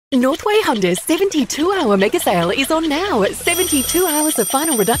Northway Honda's 72-hour mega sale is on now. 72 hours of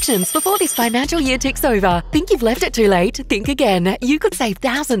final reductions before this financial year ticks over. Think you've left it too late? Think again. You could save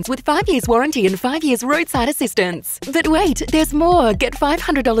thousands with 5 years warranty and 5 years roadside assistance. But wait, there's more. Get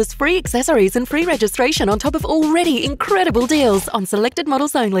 $500 free accessories and free registration on top of already incredible deals on selected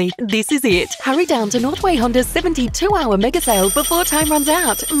models only. This is it. Hurry down to Northway Honda's 72-hour mega sale before time runs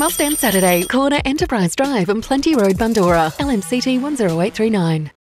out. Must end Saturday. Corner Enterprise Drive and Plenty Road, Bundoora. LMCT 10839.